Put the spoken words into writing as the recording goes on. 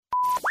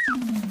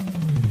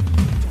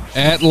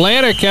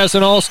Atlantic has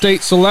an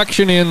all-state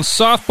selection in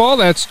softball.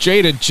 That's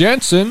Jada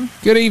Jensen.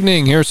 Good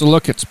evening. Here's a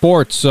look at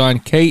sports on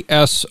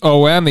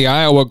KSOM. The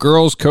Iowa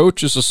Girls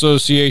Coaches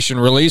Association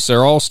released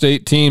their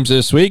all-state teams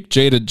this week.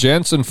 Jada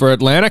Jensen for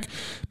Atlantic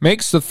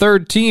makes the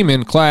third team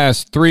in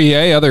Class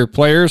 3A. Other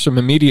players from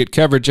immediate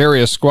coverage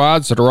area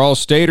squads that are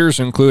all-staters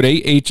include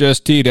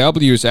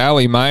HSTW's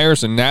Allie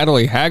Myers and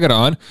Natalie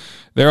Hagedon.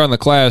 They're on the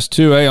Class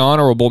 2A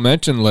honorable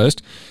mention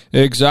list.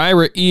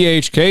 Exira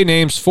EHK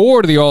names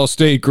 4 to the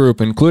All-State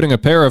group, including a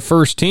pair of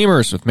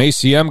first-teamers with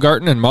Macy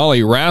Emgarten and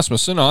Molly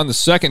Rasmussen. On the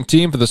second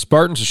team for the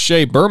Spartans is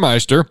Shea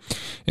Burmeister,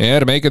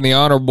 and making the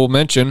honorable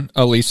mention,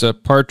 Elisa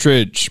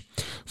Partridge.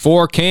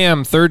 For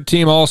Cam,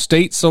 third-team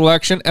All-State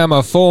selection,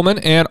 Emma Fullman,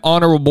 and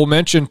honorable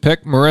mention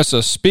pick,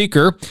 Marissa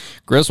Speaker.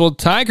 Griswold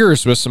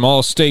Tigers with some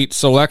All-State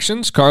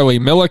selections, Carly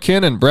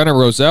Milliken and Brenna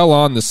Roselle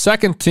on the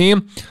second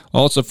team.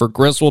 Also for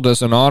Griswold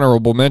as an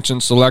honorable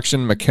mention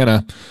selection,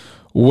 McKenna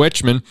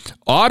Witchman.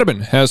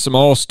 Audubon has some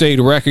All-State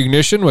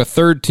recognition with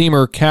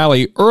third-teamer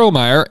Callie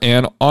Erlmeyer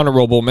and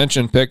honorable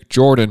mention pick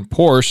Jordan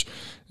Porsche.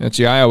 That's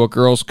the Iowa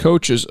Girls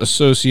Coaches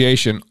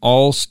Association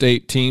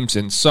All-State teams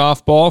in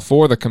softball.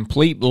 For the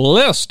complete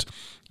list,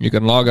 you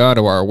can log on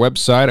to our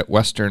website at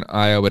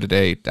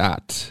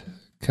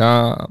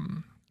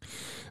westerniowatoday.com.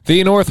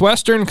 The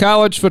Northwestern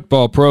College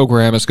football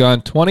program has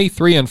gone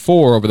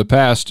 23-4 over the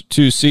past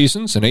 2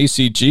 seasons, and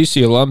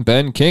ACGC alum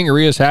Ben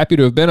Kingery is happy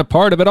to have been a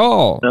part of it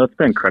all. No, it's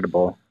been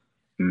incredible.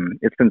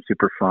 It's been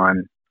super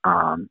fun.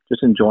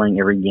 Just enjoying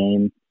every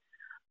game,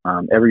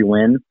 every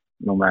win,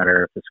 no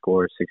matter if the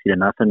score is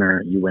 60-0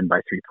 or you win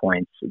by 3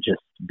 points.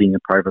 Just being a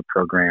part of a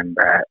program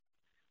that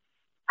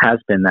has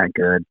been that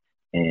good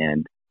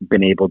and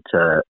been able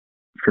to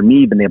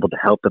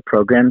help the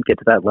program get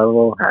to that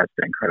level has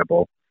been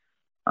incredible.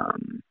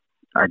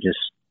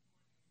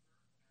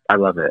 I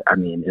love it. I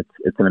mean,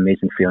 it's an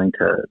amazing feeling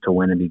to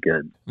win and be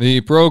good.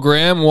 The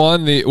program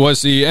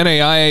was the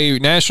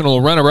NAIA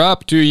national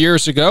runner-up 2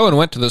 years ago and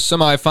went to the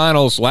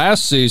semifinals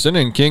last season.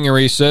 And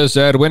Kingery says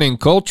that winning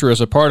culture is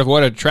a part of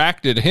what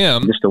attracted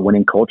him. Just the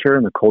winning culture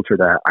and the culture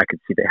that I could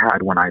see they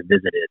had when I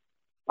visited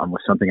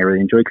was something I really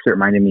enjoyed because it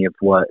reminded me of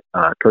what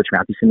Coach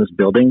Mathewson was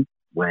building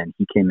when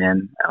he came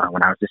in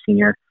when I was a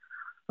senior.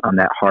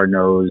 That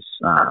hard-nosed,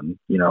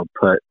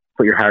 put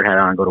your hard hat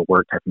on and go to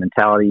work type of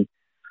mentality.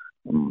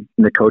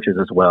 The coaches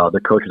as well.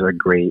 The coaches are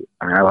great.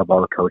 I mean, I love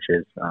all the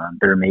coaches.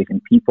 They're amazing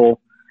people.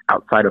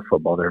 Outside of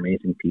football, they're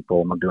amazing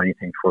people and they'll do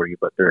anything for you,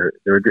 but they're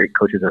great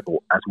coaches as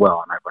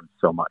well, and I've learned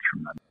so much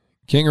from them.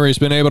 Kingery's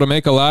been able to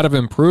make a lot of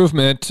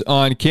improvement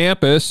on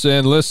campus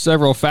and lists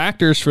several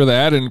factors for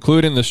that,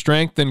 including the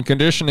strength and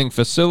conditioning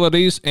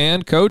facilities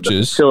and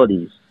coaches. The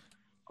facilities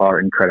are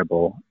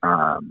incredible.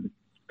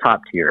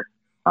 Top tier.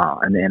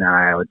 And the NI,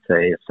 I would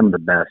say, is some of the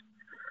best.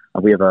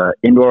 We have an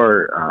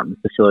indoor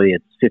facility.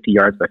 It's 50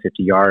 yards by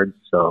 50 yards.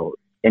 So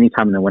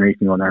anytime in the winter you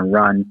can go in there and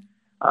run.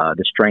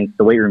 The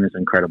weight room is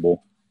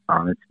incredible.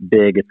 It's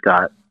big. It's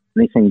got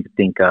anything you could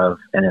think of.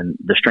 And then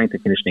the strength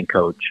and conditioning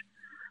coach,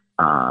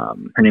 her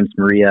name's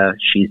Maria.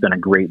 She's done a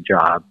great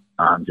job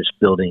just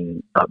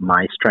building up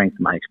my strength,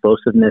 my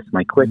explosiveness,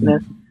 my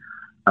quickness,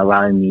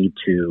 allowing me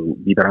to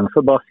be better on the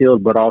football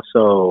field. But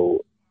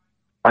also,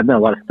 I've done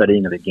a lot of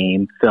studying of the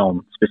game,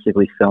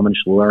 specifically film, and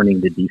just learning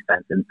the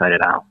defense inside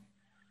and out.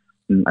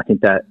 I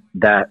think that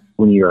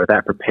when you're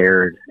that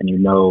prepared and you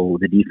know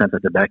the defense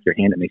at the back of your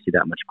hand, it makes you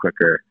that much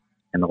quicker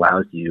and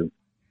allows you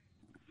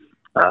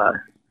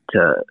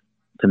to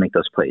make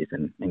those plays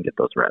and get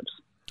those reps.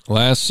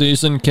 Last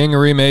season,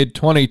 Kingery made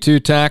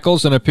 22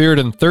 tackles and appeared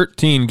in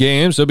 13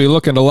 games. He'll be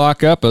looking to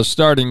lock up a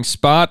starting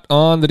spot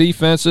on the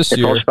defense this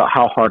year. It's all about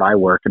how hard I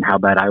work and how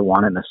bad I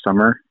want it in the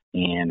summer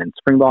and in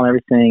spring ball and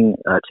everything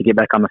to get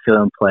back on the field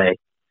and play.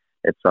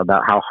 It's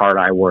about how hard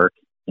I work.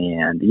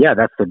 And, yeah,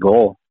 that's the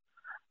goal.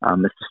 Is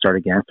to start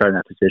in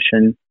that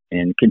position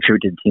and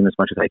contribute to the team as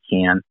much as I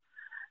can.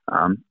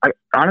 I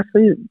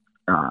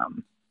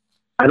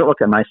don't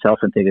look at myself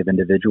and think of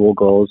individual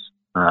goals.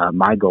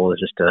 My goal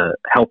is just to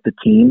help the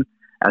team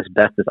as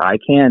best as I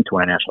can to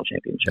win a national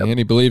championship. And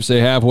he believes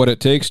they have what it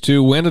takes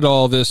to win it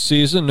all this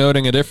season,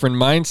 noting a different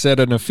mindset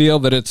and a feel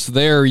that it's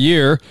their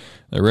year.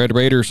 The Red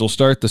Raiders will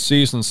start the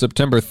season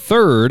September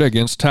 3rd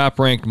against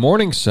top-ranked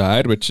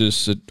Morningside, which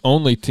is the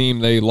only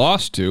team they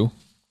lost to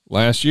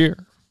last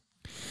year.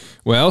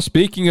 Well,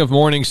 speaking of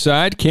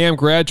Morningside, Cam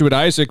graduate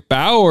Isaac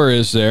Bauer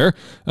is there,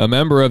 a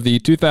member of the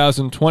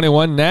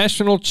 2021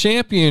 National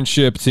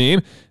Championship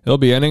team. He'll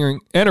be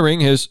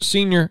entering his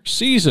senior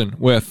season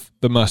with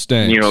the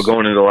Mustangs.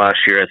 Going into last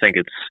year, I think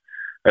it's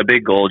a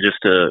big goal just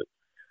to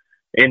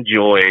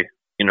enjoy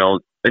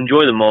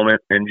the moment,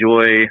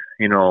 enjoy,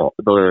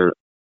 the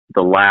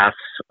laughs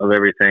of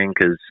everything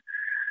because,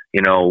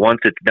 once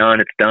it's done,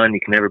 it's done. You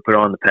can never put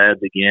on the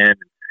pads again.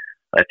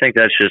 I think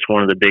that's just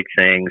one of the big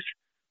things.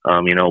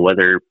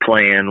 Whether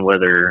playing,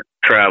 whether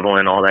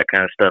traveling, all that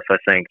kind of stuff, I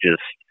think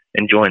just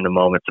enjoying the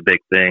moment's a big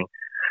thing.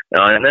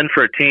 And then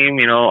for a team,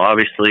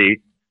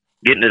 obviously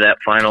getting to that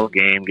final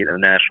game, getting to the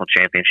national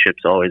championship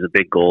is always a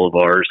big goal of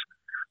ours.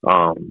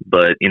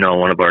 But,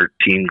 one of our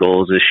team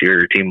goals this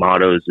year, team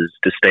mottos, is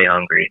to stay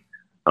hungry.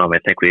 I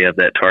think we have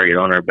that target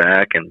on our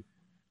back, and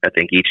I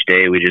think each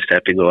day we just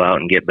have to go out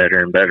and get better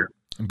and better.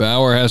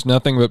 Bauer has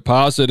nothing but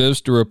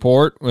positives to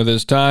report with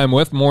his time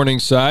with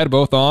Morningside,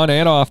 both on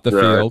and off the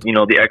field.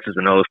 The X's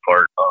and O's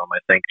part, I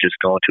think just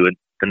going to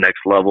the next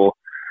level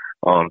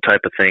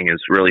type of thing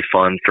is really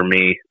fun for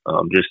me,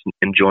 just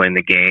enjoying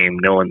the game,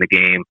 knowing the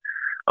game.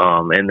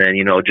 And then,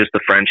 just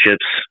the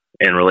friendships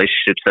and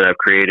relationships that I've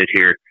created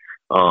here.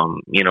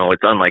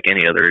 It's unlike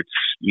any other.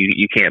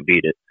 You can't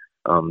beat it.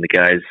 The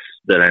guys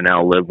that I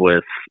now live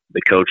with,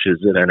 the coaches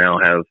that I now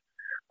have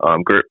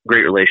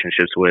great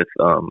relationships with,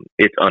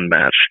 it's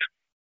unmatched.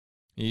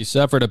 He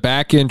suffered a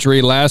back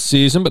injury last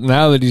season, but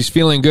now that he's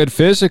feeling good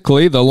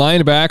physically, the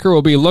linebacker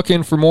will be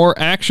looking for more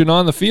action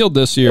on the field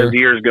this year. As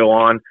years go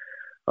on,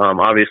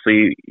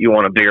 obviously you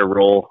want a bigger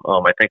role.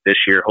 I think this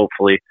year,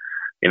 hopefully,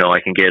 I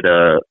can get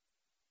a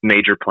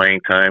major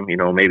playing time,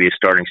 maybe a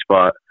starting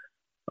spot,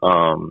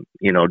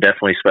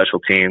 definitely special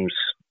teams,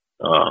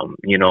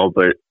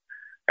 but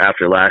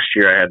after last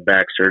year I had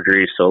back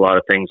surgery, so a lot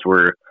of things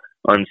were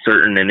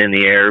uncertain and in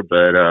the air,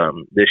 but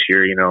this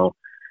year,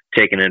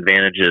 taking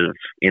advantage of,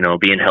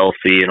 being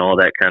healthy and all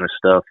that kind of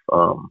stuff,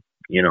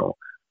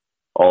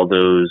 all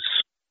those,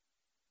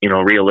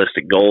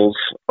 realistic goals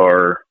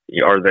are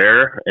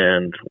there,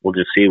 and we'll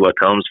just see what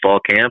comes fall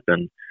camp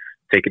and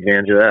take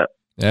advantage of that.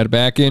 That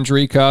back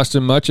injury cost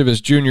him much of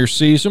his junior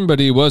season, but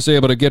he was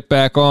able to get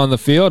back on the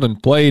field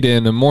and played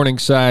in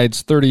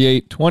Morningside's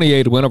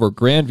 38-28 win over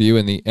Grandview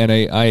in the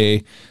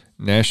NAIA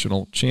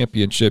National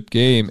Championship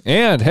game.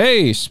 And,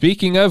 hey,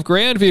 speaking of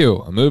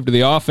Grandview, a move to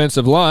the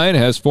offensive line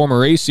has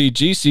former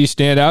ACGC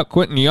standout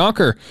Quentin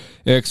Yonker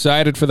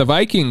excited for the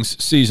Vikings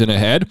season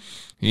ahead.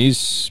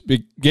 He's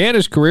began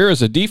his career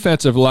as a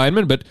defensive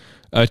lineman, but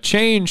a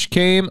change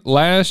came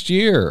last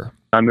year.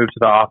 I moved to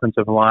the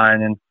offensive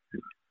line and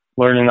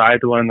I had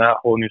to learn that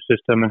whole new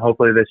system, and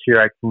hopefully this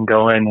year I can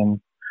go in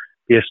and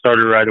be a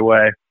starter right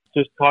away.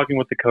 Just talking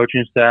with the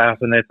coaching staff,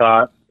 and they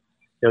thought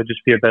it would just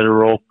be a better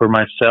role for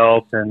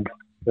myself, and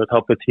it would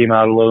help the team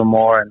out a little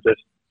more, and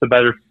just the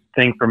better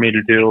thing for me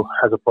to do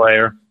as a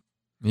player.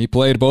 He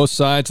played both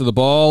sides of the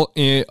ball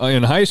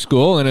in high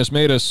school and has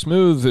made a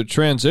smooth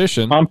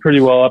transition. I'm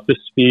pretty well up to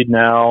speed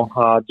now,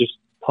 just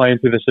playing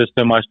through the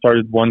system. I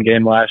started one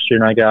game last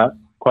year, and I got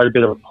quite a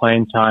bit of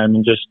playing time,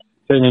 and just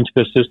fitting into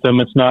the system,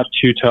 it's not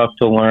too tough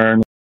to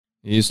learn.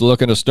 He's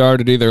looking to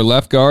start at either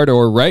left guard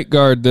or right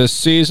guard this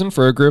season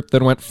for a group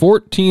that went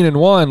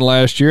 14-1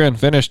 last year and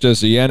finished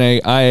as the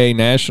NAIA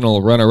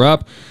National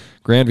runner-up.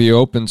 Grandview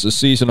opens the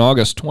season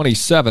August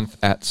 27th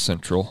at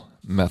Central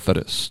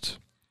Methodist.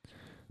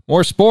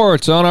 More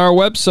sports on our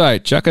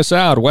website. Check us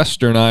out,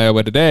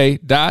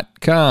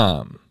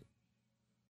 westerniowatoday.com.